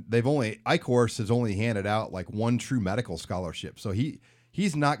 Eichhorst has only handed out like one true medical scholarship, so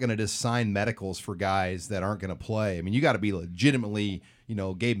he's not going to just sign medicals for guys that aren't going to play. I mean, you got to be legitimately,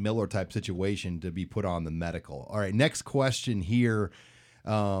 Gabe Miller type situation to be put on the medical. All right, next question here.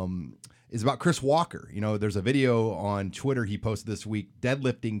 Is about Chris Walker. There's a video on Twitter he posted this week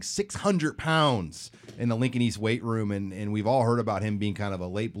deadlifting 600 pounds in the Lincoln East weight room, and we've all heard about him being kind of a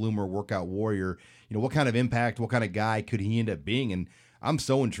late bloomer workout warrior. What kind of impact, what kind of guy could he end up being? And I'm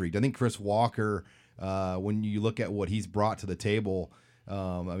so intrigued. I think Chris Walker, when you look at what he's brought to the table,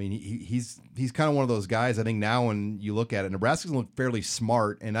 he's kind of one of those guys. I think now when you look at it, Nebraska's look fairly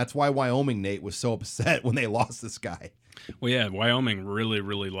smart, and that's why Wyoming, Nate, was so upset when they lost this guy. Well, yeah, Wyoming really,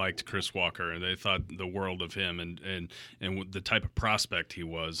 really liked Chris Walker, and they thought the world of him and the type of prospect he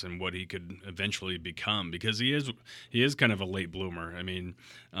was and what he could eventually become, because he is kind of a late bloomer. I mean,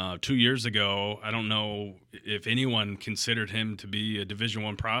 2 years ago, I don't know if anyone considered him to be a Division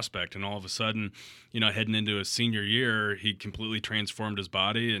I prospect, and all of a sudden, heading into his senior year, he completely transformed his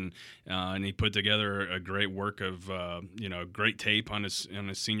body, and he put together a great work of great tape on his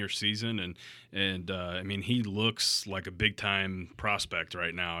senior season, and I mean, he looks like a big time prospect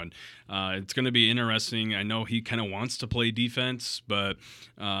right now, and it's going to be interesting. I know he kind of wants to play defense, but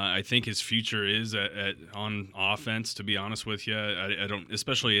I think his future is on offense. To be honest with you, I don't,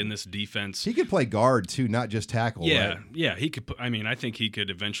 especially in this defense. He could play guard too, not just tackle. Yeah, right? Yeah, he could. I mean, I think he could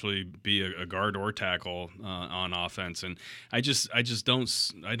eventually be a guard or tackle on offense, and I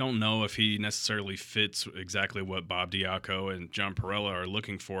don't know if he necessarily fits exactly what Bob Diaco and John Perella are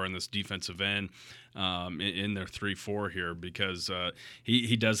looking for in this defensive end. In their 3-4 here, because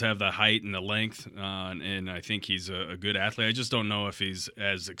he does have the height and the length, and I think he's a good athlete. I just don't know if he's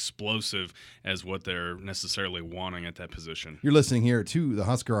as explosive as what they're necessarily wanting at that position. You're listening here to the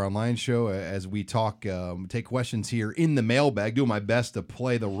Husker Online Show as we talk, take questions here in the mailbag. Doing my best to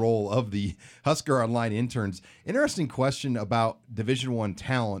play the role of the Husker Online interns. Interesting question about Division I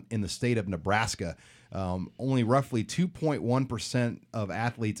talent in the state of Nebraska. Only roughly 2.1% of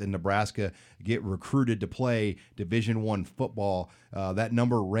athletes in Nebraska get recruited to play Division I football. That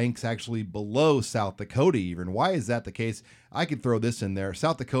number ranks actually below South Dakota even. Why is that the case? I could throw this in there.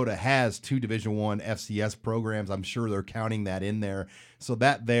 South Dakota has 2 Division I FCS programs. I'm sure they're counting that in there. So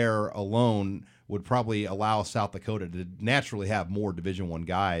that there alone would probably allow South Dakota to naturally have more Division I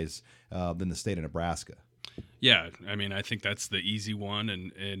guys than the state of Nebraska. Yeah, I mean, I think that's the easy one,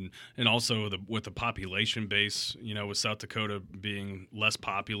 and also with the population base, with South Dakota being less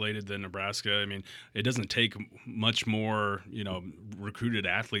populated than Nebraska, I mean, it doesn't take much more, recruited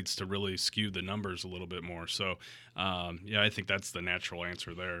athletes to really skew the numbers a little bit more. So, I think that's the natural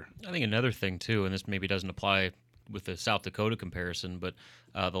answer there. I think another thing too, and this maybe doesn't apply with the South Dakota comparison, but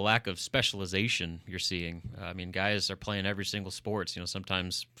the lack of specialization you're seeing. I mean, guys are playing every single sports,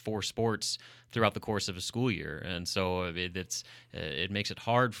 sometimes 4 sports throughout the course of a school year. And so it makes it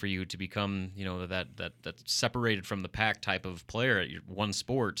hard for you to become, that separated from the pack type of player at your one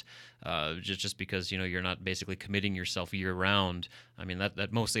sport, just because, you're not basically committing yourself year round. I mean,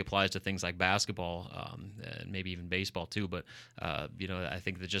 that mostly applies to things like basketball, and maybe even baseball too. But, I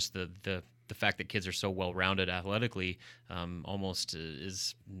think that just the fact that kids are so well-rounded athletically almost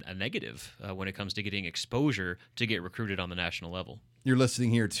is a negative when it comes to getting exposure to get recruited on the national level. You're listening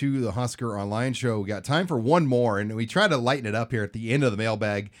here to the Husker Online Show. We got time for one more, and we try to lighten it up here at the end of the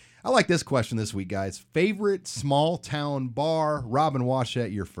mailbag. I like this question this week, guys. Favorite small-town bar? Robin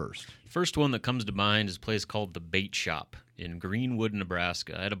Washett, you're first. First one that comes to mind is a place called The Bait Shop in Greenwood,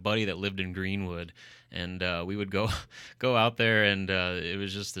 Nebraska. I had a buddy that lived in Greenwood, and we would go out there, and it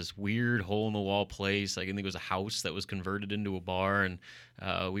was just this weird hole-in-the-wall place. I think it was a house that was converted into a bar, and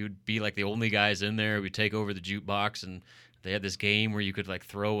we would be like the only guys in there. We'd take over the jukebox, and they had this game where you could like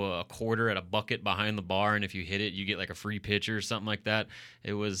throw a quarter at a bucket behind the bar, and if you hit it, you get like a free pitcher or something like that.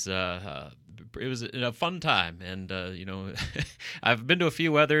 It was a fun time, and I've been to a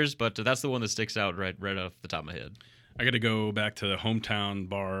few others, but that's the one that sticks out right off the top of my head. I got to go back to the hometown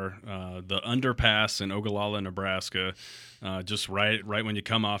bar, the Underpass in Ogallala, Nebraska. Just right when you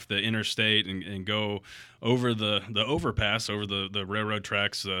come off the interstate and go over the overpass, over the railroad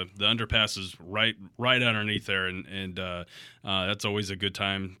tracks. The underpass is right underneath there, and that's always a good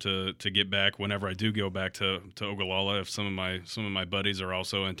time to get back. Whenever I do go back to Ogallala, if some of my buddies are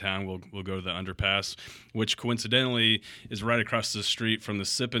also in town, we'll go to the underpass, which coincidentally is right across the street from the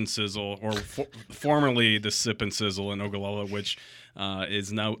Sip and Sizzle, or formerly the Sip and Sizzle. Sizzle in Ogallala, which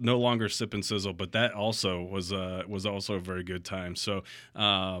is now no longer Sip and Sizzle, but that also was also a very good time. So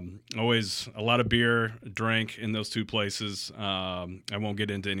always a lot of beer drank in those two places. I won't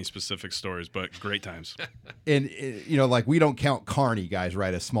get into any specific stories, but great times. And like we don't count Kearney, guys,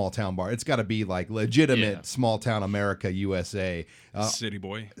 right? A small town bar. It's got to be like legitimate small town America, USA. City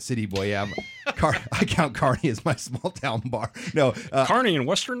boy, yeah. I count Kearney as my small town bar. No, Kearney in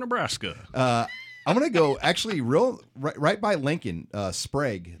western Nebraska. I'm gonna go actually right by Lincoln,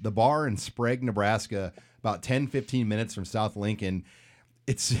 Sprague, the bar in Sprague, Nebraska, about 10-15 minutes from South Lincoln.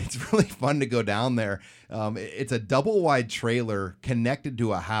 It's really fun to go down there. It's a double wide trailer connected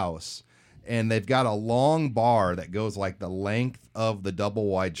to a house, and they've got a long bar that goes like the length of the double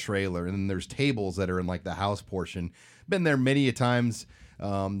wide trailer, and then there's tables that are in like the house portion. Been there many a times.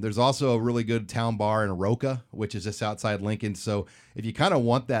 There's also a really good town bar in Roca, which is just outside Lincoln. So if you kind of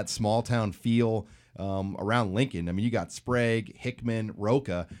want that small town feel around Lincoln, I mean, you got Sprague, Hickman,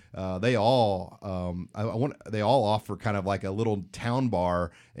 Roca. They all offer kind of like a little town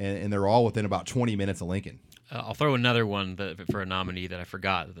bar, and they're all within about 20 minutes of Lincoln. I'll throw another one for a nominee that I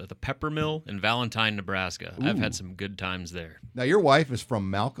forgot. The Pepper Mill in Valentine, Nebraska. Ooh. I've had some good times there. Now, your wife is from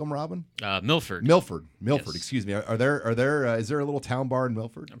Malcolm, Robin? Milford. Yes. Excuse me. Is there a little town bar in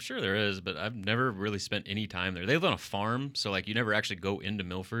Milford? I'm sure there is, but I've never really spent any time there. They live on a farm, so like you never actually go into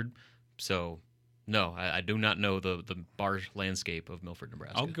Milford. So no, I do not know the bar landscape of Milford,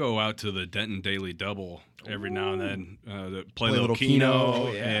 Nebraska. I'll go out to the Denton Daily Double every now and then, play a little Keno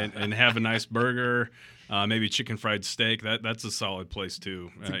and have a nice burger. Maybe chicken fried steak. That's a solid place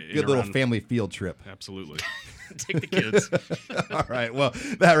too. Good little family field trip. Absolutely. Take the kids. All right. Well,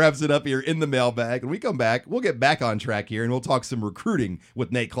 that wraps it up here in the mailbag. When we come back, we'll get back on track here, and we'll talk some recruiting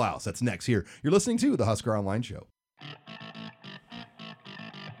with Nate Klaus. That's next here. You're listening to the Husker Online Show.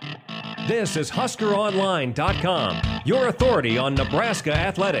 This is HuskerOnline.com, your authority on Nebraska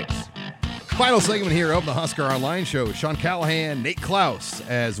athletics. Final segment here of the Husker Online Show. Sean Callahan, Nate Klaus,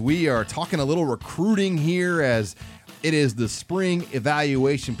 as we are talking a little recruiting here as it is the spring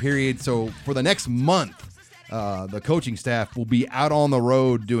evaluation period. So for the next month, the coaching staff will be out on the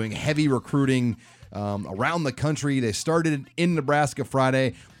road doing heavy recruiting around the country. They started in Nebraska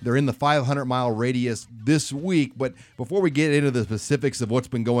Friday. They're in the 500-mile radius this week. But before we get into the specifics of what's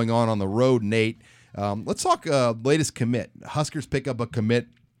been going on the road, Nate, let's talk latest commit. Huskers pick up a commit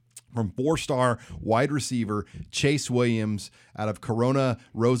from 4-star wide receiver Chase Williams out of Corona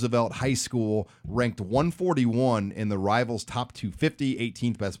Roosevelt High School, ranked 141 in the Rivals Top 250,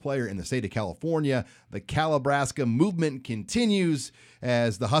 18th best player in the state of California. The Calibraska movement continues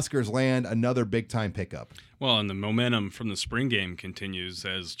as the Huskers land another big-time pickup. Well, and the momentum from the spring game continues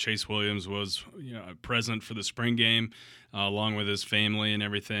as Chase Williams was present for the spring game along with his family and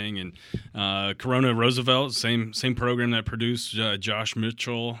everything. And Corona Roosevelt, same program that produced Josh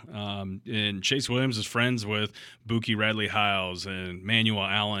Mitchell. And Chase Williams is friends with Buki Radley-Hiles and Manuel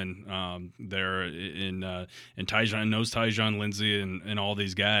Allen there and Tyjon Lindsey and all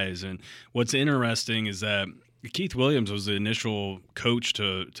these guys. And what's interesting is that Keith Williams was the initial coach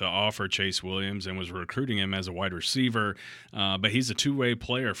to offer Chase Williams and was recruiting him as a wide receiver, but he's a two-way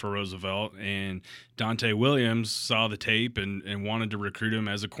player for Roosevelt, and Dante Williams saw the tape and wanted to recruit him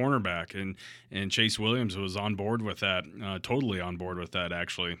as a cornerback, and Chase Williams was on board with that, totally on board with that,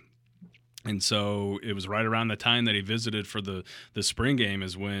 actually. And so it was right around the time that he visited for the spring game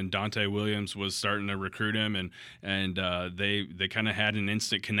is when Dante Williams was starting to recruit him, and they kind of had an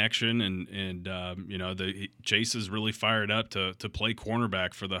instant connection, and Chase is really fired up to play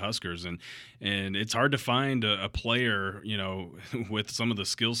cornerback for the Huskers, and it's hard to find a player with some of the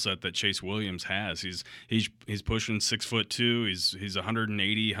skill set that Chase Williams has. He's pushing 6'2". He's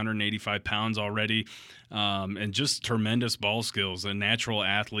 185 pounds already. And just tremendous ball skills, a natural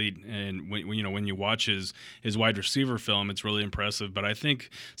athlete. And when you watch his wide receiver film, it's really impressive. But I think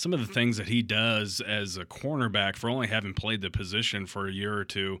some of the things that he does as a cornerback, for only having played the position for a year or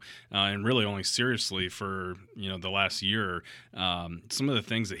two, and really only seriously for the last year, some of the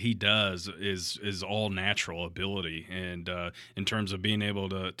things that he does is all natural ability. And in terms of being able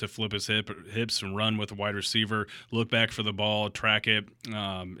to flip his hips and run with a wide receiver, look back for the ball, track it,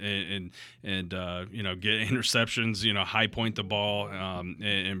 and get interceptions, high point the ball,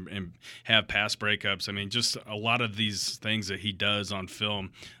 and have pass breakups. I mean, just a lot of these things that he does on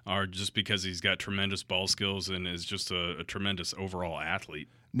film are just because he's got tremendous ball skills and is just a tremendous overall athlete.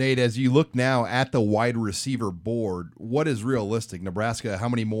 Nate, as you look now at the wide receiver board, what is realistic? Nebraska, how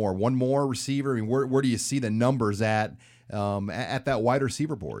many more? One more receiver? I mean, where do you see the numbers at that wide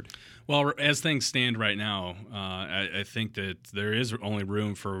receiver board? Well, as things stand right now, I think that there is only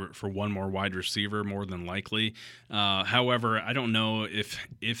room for one more wide receiver, more than likely. However, I don't know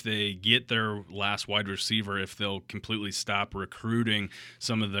if they get their last wide receiver, if they'll completely stop recruiting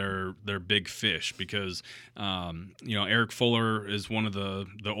some of their big fish, because Eric Fuller is one of the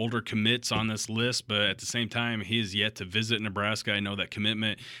older commits on this list, but at the same time, he is yet to visit Nebraska. I know that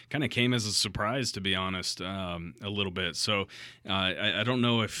commitment kind of came as a surprise, to be honest, a little bit. So I don't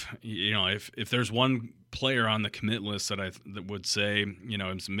know if there's one player on the commit list that would say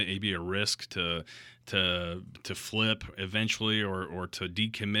it's maybe a risk to flip eventually or to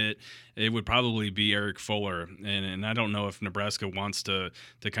decommit, it would probably be Eric Fuller, and I don't know if Nebraska wants to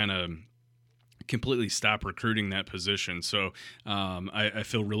kind of completely stop recruiting that position. So I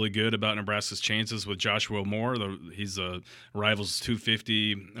feel really good about Nebraska's chances with Joshua Moore. He's a Rivals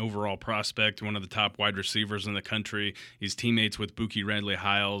 250 overall prospect, one of the top wide receivers in the country. He's teammates with Buki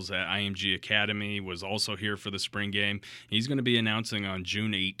Radley-Hiles at IMG Academy, was also here for the spring game. He's going to be announcing on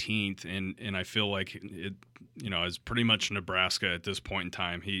June 18th, and I feel like it is pretty much Nebraska at this point in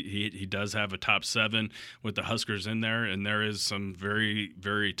time. He does have a top 7 with the Huskers in there, and there is some very,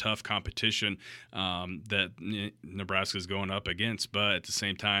 very tough competition that Nebraska is going up against. But at the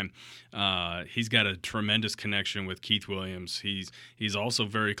same time, he's got a tremendous connection with Keith Williams. He's also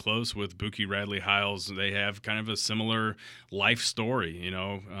very close with Buki Radley-Hiles. They have kind of a similar life story.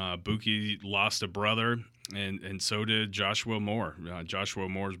 Buki lost a brother, and so did Joshua Moore. Joshua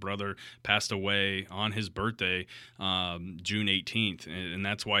Moore's brother passed away on his birthday, June 18th, and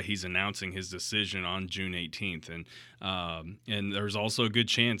that's why he's announcing his decision on June 18th. And there's also a good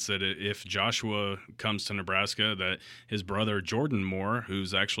chance that if Joshua comes to Nebraska, that his brother Jordan Moore,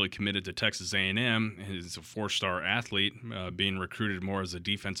 who's actually committed to Texas A&M, is a 4-star athlete, being recruited more as a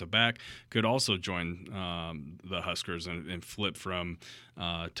defensive back, could also join the Huskers and flip from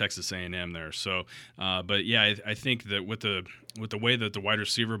Texas A&M there. So, but yeah, I think that with the way that the wide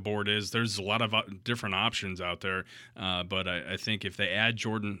receiver board is, there's a lot of different options out there. But I think if they add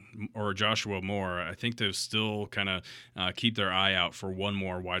Jordan or Joshua Moore, I think they'll still kind of keep their eye out for one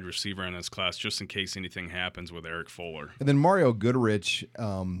more wide receiver in this class, just in case anything happens with Eric Fuller. And then Mario Goodrich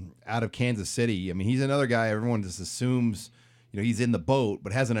out of Kansas City. I mean, he's another guy everyone just assumes he's in the boat,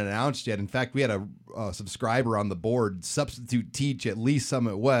 but hasn't announced yet. In fact, we had a subscriber on the board substitute teach at Lee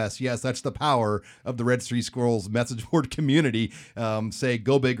Summit West. Yes, that's the power of the Red Sea Squirrels message board community. Say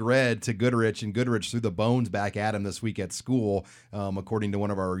go Big Red to Goodrich, and Goodrich threw the bones back at him this week at school, according to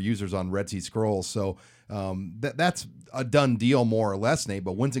one of our users on Red Sea Squirrels. So that's a done deal, more or less, Nate.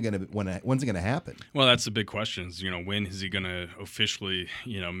 But when's it gonna happen? Well, that's the big question. Is when is he going to officially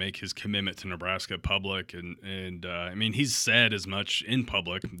make his commitment to Nebraska public? And I mean, he's said as much in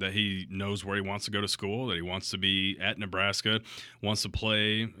public that he knows where he wants to go to school, that he wants to be at Nebraska, wants to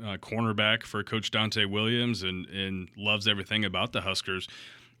play cornerback for Coach Dante Williams, and loves everything about the Huskers.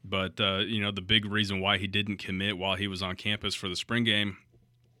 But the big reason why he didn't commit while he was on campus for the spring game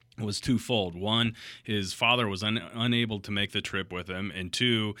was twofold. One, his father was unable to make the trip with him, and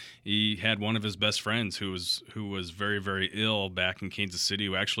two, he had one of his best friends who was very, very ill back in Kansas City,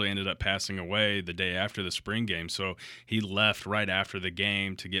 who actually ended up passing away the day after the spring game. So he left right after the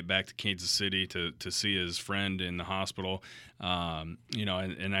game to get back to Kansas City to see his friend in the hospital. And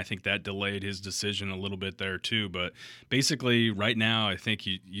I think that delayed his decision a little bit there too. But basically, right now, I think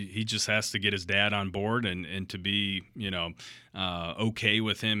he just has to get his dad on board and to be okay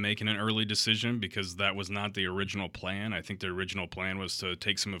with him making an early decision, because that was not the original plan. I think the original plan was to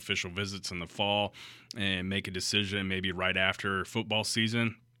take some official visits in the fall and make a decision maybe right after football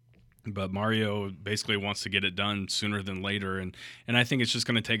season. But Mario basically wants to get it done sooner than later, and I think it's just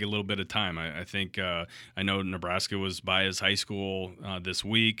going to take a little bit of time. I think I know Nebraska was by his high school this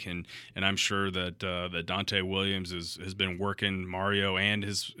week, and I'm sure that Dante Williams has been working Mario and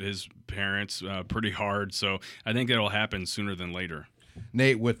his parents pretty hard. So I think it'll happen sooner than later.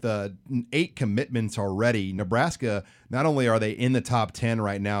 Nate, with 8 commitments already, Nebraska, not only are they in the top 10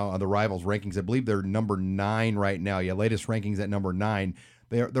 right now on the Rivals rankings, I believe they're number 9 right now. Yeah, latest rankings at number 9.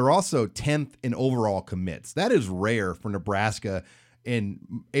 They're also 10th in overall commits. That is rare for Nebraska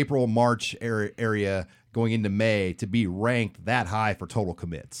in April, March area going into May to be ranked that high for total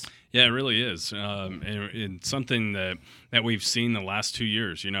commits. Yeah, it really is. And something that we've seen the last 2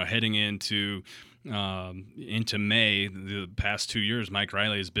 years, heading into May, the past 2 years, Mike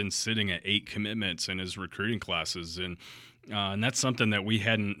Riley has been sitting at 8 commitments in his recruiting classes. And And that's something that we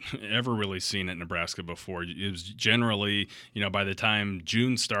hadn't ever really seen at Nebraska before. It was generally, by the time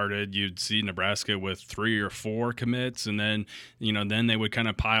June started, you'd see Nebraska with 3 or 4 commits, and then, then they would kind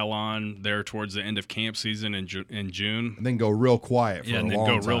of pile on there towards the end of camp season in June. And then go real quiet for a long time. Yeah, and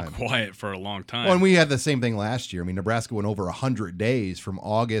then go real quiet for a long time. Well, and we had the same thing last year. I mean, Nebraska went over 100 days from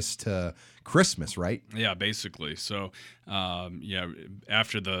August to Christmas, right? Yeah, basically. So,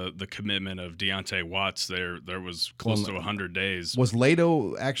 after the commitment of Deontay Watts, there was close to 100 days. Was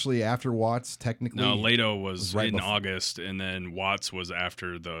Lato actually after Watts technically? No, Lato was right in before. August, and then Watts was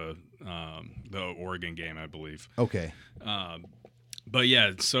after the Oregon game, I believe. Okay. But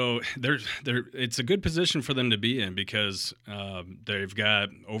yeah, so it's a good position for them to be in because they've got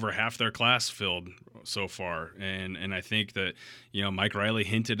over half their class filled so far, and I think that Mike Riley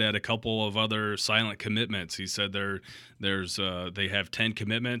hinted at a couple of other silent commitments. He said they have 10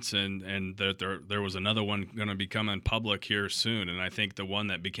 commitments, and that there was another one going to be coming public here soon. And I think the one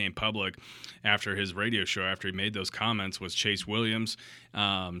that became public after his radio show, after he made those comments, was Chase Williams.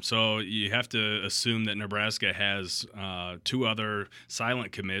 So you have to assume that Nebraska has 2 other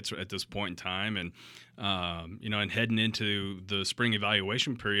silent commits at this point in time, and and heading into the spring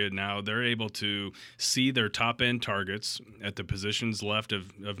evaluation period now, they're able to see their top-end targets at the positions left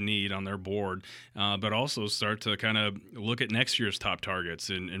of need on their board, but also start to kind of look at next year's top targets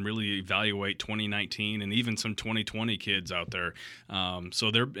and really evaluate 2019 and even some 2020 kids out there.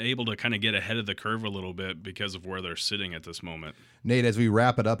 So they're able to kind of get ahead of the curve a little bit because of where they're sitting at this moment. Nate, as we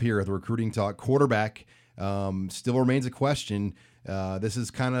wrap it up here with Recruiting Talk, quarterback still remains a question. This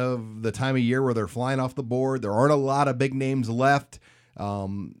is kind of the time of year where they're flying off the board. There aren't a lot of big names left.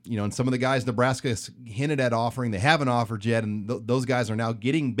 And some of the guys Nebraska's hinted at offering, they haven't offered yet, and those guys are now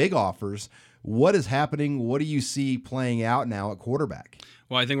getting big offers. What is happening? What do you see playing out now at quarterback?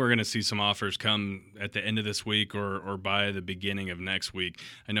 Well, I think we're going to see some offers come at the end of this week or by the beginning of next week.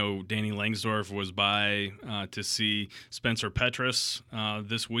 I know Danny Langsdorf was by to see Spencer Petras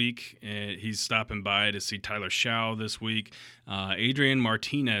this week. He's stopping by to see Tyler Schau this week. Adrian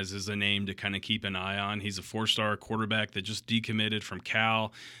Martinez is a name to kind of keep an eye on. He's a 4-star quarterback that just decommitted from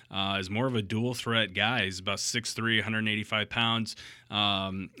Cal. Is more of a dual threat guy. He's about 6'3", 185 pounds.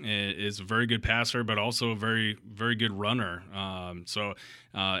 Is a very good passer, but also a very, very good runner.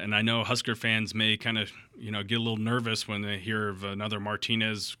 And I know Husker fans may kind of, get a little nervous when they hear of another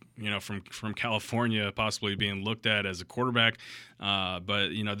Martinez, from California possibly being looked at as a quarterback. But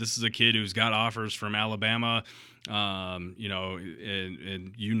this is a kid who's got offers from Alabama, and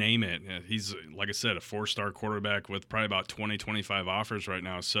you name it. He's, like I said, a 4-star quarterback with probably about 20, 25 offers right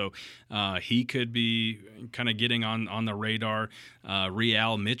now. So he could be kind of getting on the radar.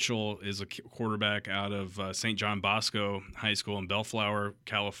 Real Mitchell is a quarterback out of St. John Bosco High School in Bellflower,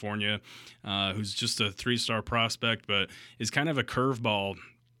 California, who's just a 3-star prospect, but is kind of a curveball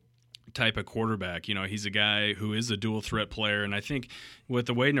type of quarterback. He's a guy who is a dual threat player, and I think with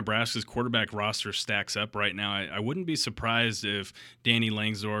the way Nebraska's quarterback roster stacks up right now, I wouldn't be surprised if Danny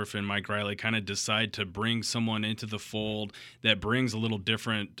Langsdorf and Mike Riley kind of decide to bring someone into the fold that brings a little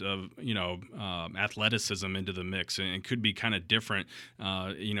different athleticism into the mix, and could be kind of different,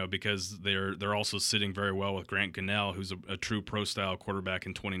 because they're also sitting very well with Grant Gunnell, who's a true pro-style quarterback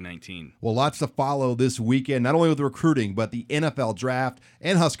in 2019. Well, lots to follow this weekend, not only with recruiting, but the NFL draft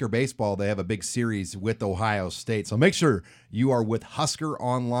and Husker baseball. They have a big series with Ohio State. So make sure you are with Husker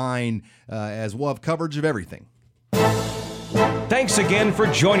Online, as we'll have coverage of everything. Thanks again for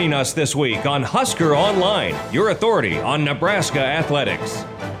joining us this week on Husker Online, your authority on Nebraska athletics.